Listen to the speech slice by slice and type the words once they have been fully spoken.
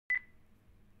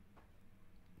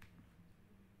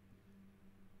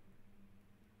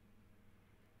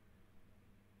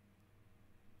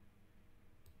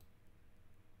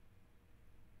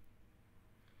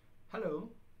Hello,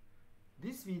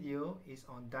 this video is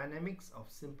on dynamics of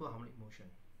simple harmonic motion.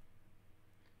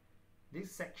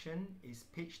 This section is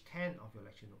page 10 of your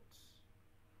lecture notes.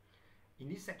 In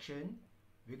this section,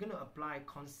 we're going to apply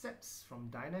concepts from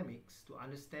dynamics to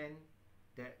understand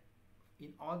that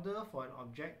in order for an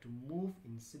object to move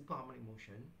in simple harmonic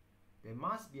motion, there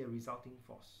must be a resulting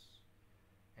force.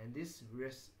 And this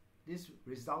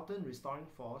resultant restoring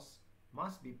force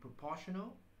must be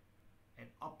proportional and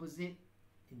opposite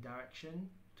in direction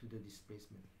to the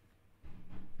displacement.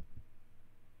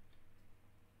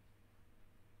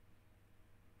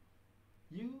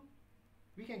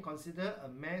 We can consider a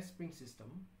mass spring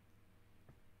system.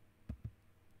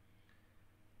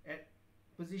 At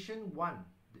position 1,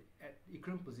 at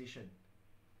equilibrium position,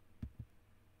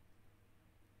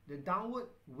 the downward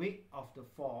weight of the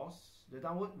force, the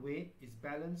downward weight is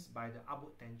balanced by the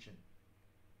upward tension.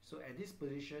 So at this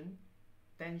position,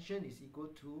 tension is equal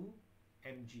to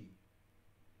mg.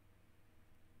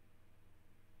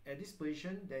 At this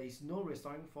position, there is no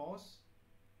restoring force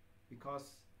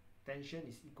because tension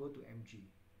is equal to mg.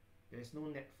 There is no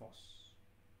net force.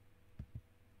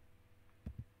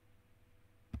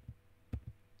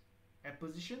 At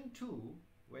position 2,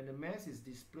 when the mass is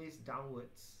displaced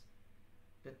downwards,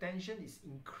 the tension is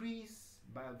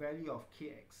increased by a value of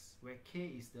kx, where k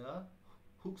is the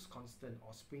Hooke's constant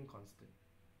or spring constant.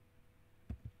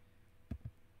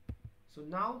 So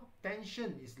now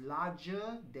tension is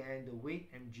larger than the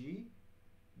weight mg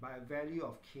by a value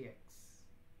of kx.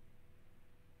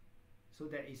 So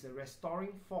there is a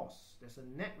restoring force. There's a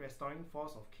net restoring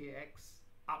force of kx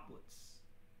upwards.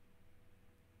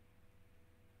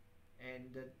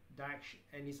 And the direction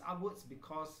is upwards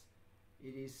because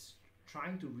it is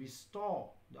trying to restore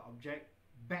the object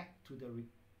back to the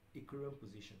equilibrium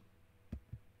position.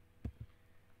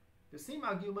 The same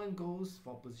argument goes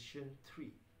for position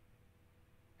 3.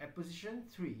 At position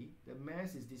 3, the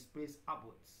mass is displaced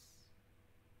upwards.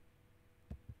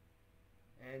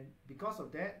 And because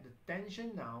of that, the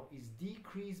tension now is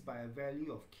decreased by a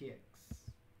value of kx.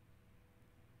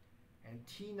 And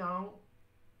T now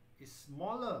is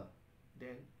smaller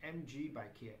than mg by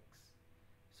kx.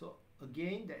 So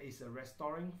again, there is a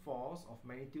restoring force of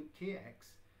magnitude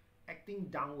kx acting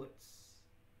downwards.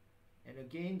 And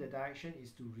again, the direction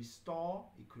is to restore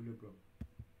equilibrium.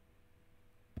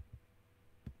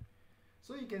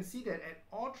 So you can see that at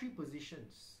all three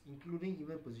positions, including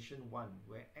even position 1,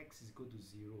 where x is equal to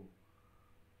 0,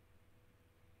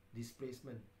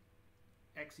 displacement,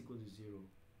 x equal to 0,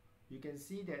 you can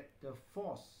see that the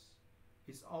force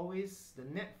is always, the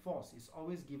net force is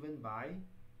always given by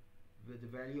the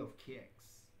value of kx.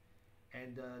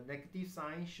 And the negative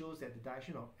sign shows that the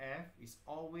direction of F is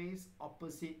always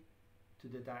opposite to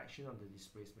the direction of the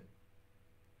displacement.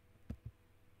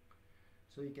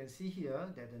 So you can see here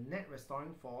that the net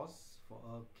restoring force for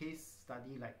a case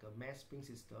study like a mass spring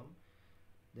system,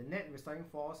 the net restoring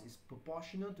force is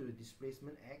proportional to the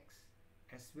displacement x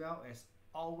as well as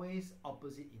always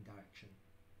opposite in direction.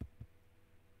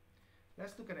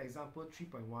 Let's look at example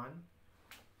 3.1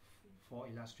 for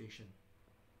illustration.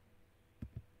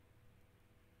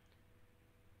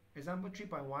 Example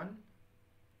 3.1,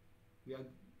 we are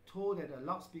told that a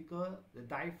loudspeaker, the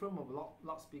diaphragm of a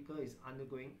loudspeaker is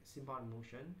undergoing simple harmonic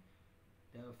motion.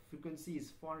 The frequency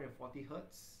is 440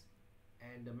 Hz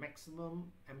and the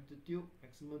maximum amplitude,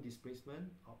 maximum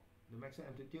displacement of the maximum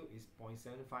amplitude is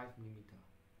 0.75 mm.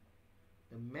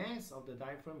 The mass of the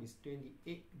diaphragm is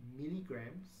 28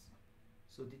 milligrams.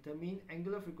 So determine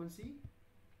angular frequency.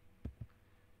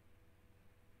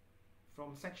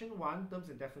 From section 1, terms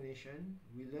and definition,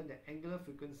 we learned that angular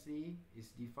frequency is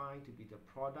defined to be the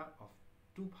product of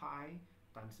 2 pi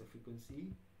times the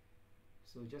frequency.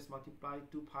 So just multiply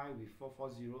 2 pi with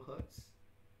 440 Hz.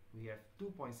 We have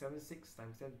 2.76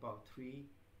 times 10 to the power 3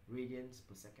 radians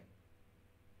per second.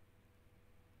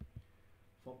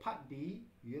 For part B,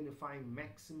 we want to find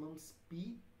maximum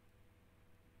speed.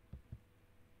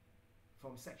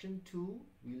 From section 2,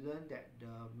 we learned that the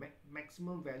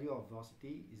maximum value of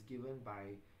velocity is given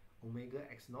by omega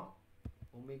x naught.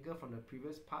 Omega from the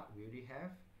previous part we already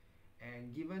have.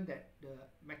 And given that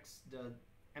the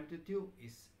amplitude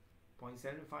is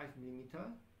 0.75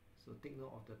 mm, so take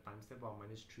note of the times 10 to the power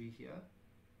minus 3 here,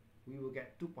 we will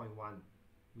get 2.1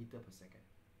 meter per second.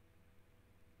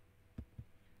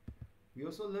 We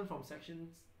also learned from section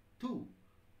 2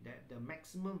 that the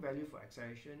maximum value for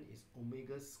acceleration is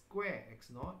omega square x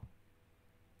naught.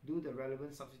 Do the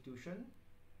relevant substitution,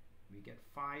 we get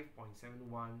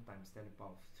 5.71 times 10 to the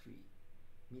power 3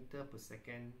 meter per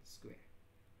second square.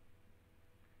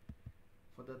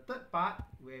 For the third part,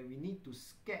 where we need to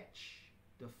sketch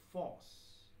the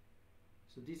force,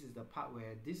 So this is the part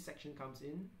where this section comes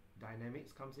in,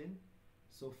 dynamics comes in.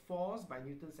 So force by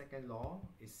Newton's second law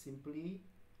is simply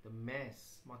the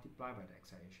mass multiplied by the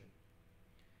acceleration.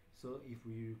 So if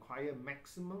we require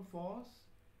maximum force,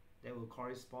 that will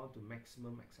correspond to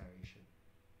maximum acceleration.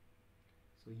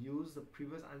 So use the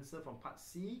previous answer from part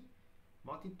C,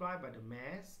 multiply by the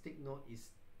mass, take note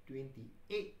is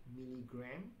 28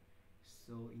 milligram.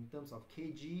 So in terms of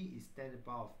kg is 10 to the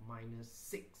power of minus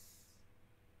 6.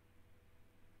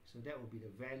 So that will be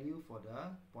the value for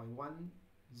the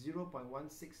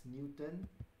 0.16 Newton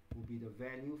will be the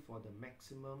value for the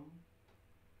maximum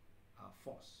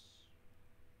force.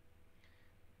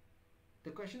 The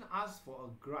question asks for a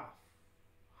graph.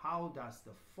 How does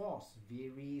the force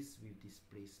varies with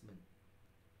displacement?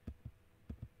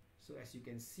 So as you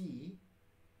can see,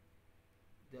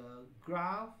 the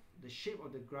graph, the shape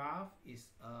of the graph is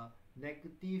a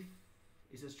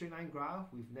straight line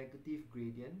graph with negative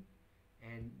gradient,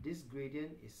 and this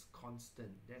gradient is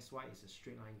constant. That's why it's a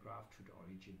straight line graph through the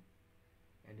origin.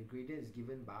 And the gradient is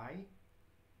given by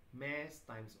mass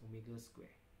times omega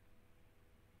square.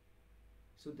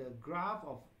 So the graph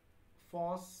of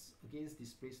force against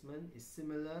displacement is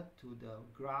similar to the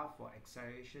graph for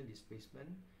acceleration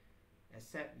displacement,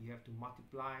 except you have to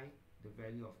multiply the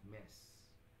value of mass.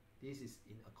 This is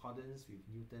in accordance with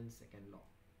Newton's second law.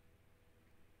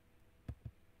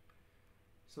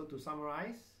 So to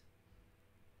summarize,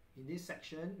 in this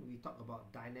section we talk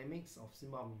about dynamics of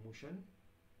simple harmonic motion.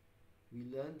 We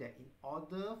learned that in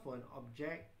order for an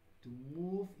object to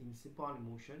move in simple harmonic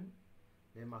motion,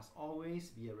 there must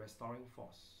always be a restoring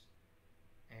force,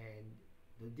 and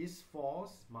this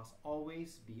force must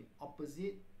always be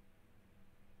opposite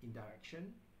in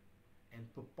direction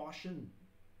and proportion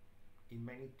in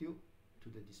magnitude to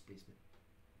the displacement.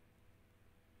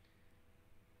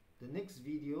 The next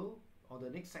video or the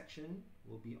next section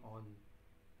will be on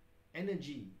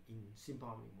energy in simple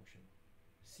harmonic motion.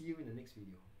 See you in the next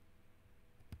video.